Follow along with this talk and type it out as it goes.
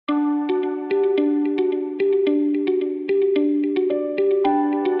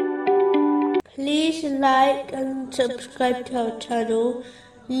like and subscribe to our channel.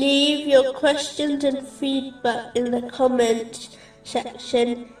 Leave your questions and feedback in the comments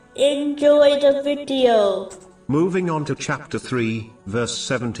section. Enjoy the video. Moving on to chapter 3, verse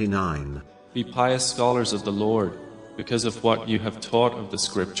 79. Be pious scholars of the Lord, because of what you have taught of the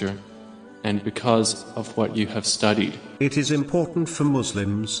scripture, and because of what you have studied. It is important for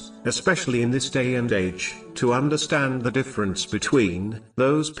Muslims, especially in this day and age, to understand the difference between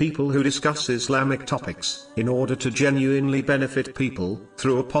those people who discuss Islamic topics in order to genuinely benefit people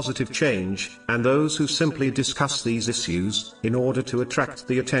through a positive change, and those who simply discuss these issues in order to attract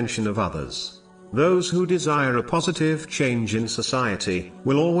the attention of others. Those who desire a positive change in society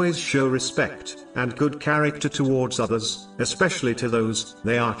will always show respect and good character towards others, especially to those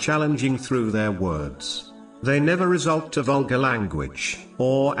they are challenging through their words. They never resort to vulgar language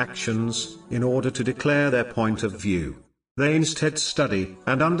or actions in order to declare their point of view. They instead study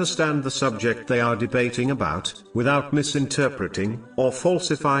and understand the subject they are debating about, without misinterpreting or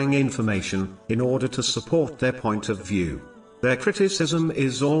falsifying information in order to support their point of view. Their criticism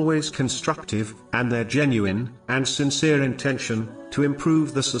is always constructive, and their genuine and sincere intention to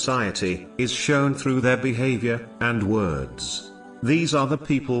improve the society is shown through their behavior and words. These are the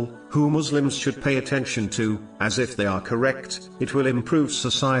people who Muslims should pay attention to, as if they are correct, it will improve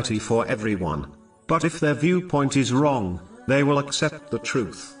society for everyone. But if their viewpoint is wrong, they will accept the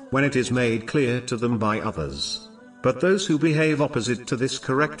truth when it is made clear to them by others. But those who behave opposite to this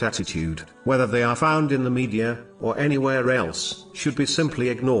correct attitude, whether they are found in the media or anywhere else, should be simply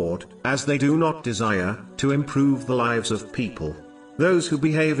ignored, as they do not desire to improve the lives of people. Those who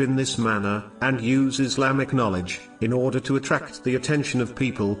behave in this manner and use Islamic knowledge in order to attract the attention of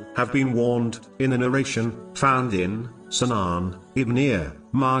people have been warned in a narration found in Sunan Ibn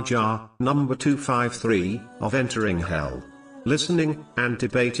Majah, number 253, of entering hell. Listening and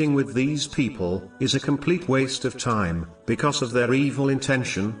debating with these people is a complete waste of time, because of their evil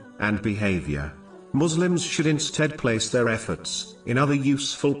intention and behavior. Muslims should instead place their efforts in other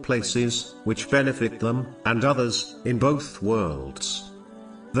useful places, which benefit them and others in both worlds.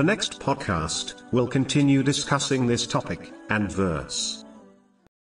 The next podcast will continue discussing this topic and verse.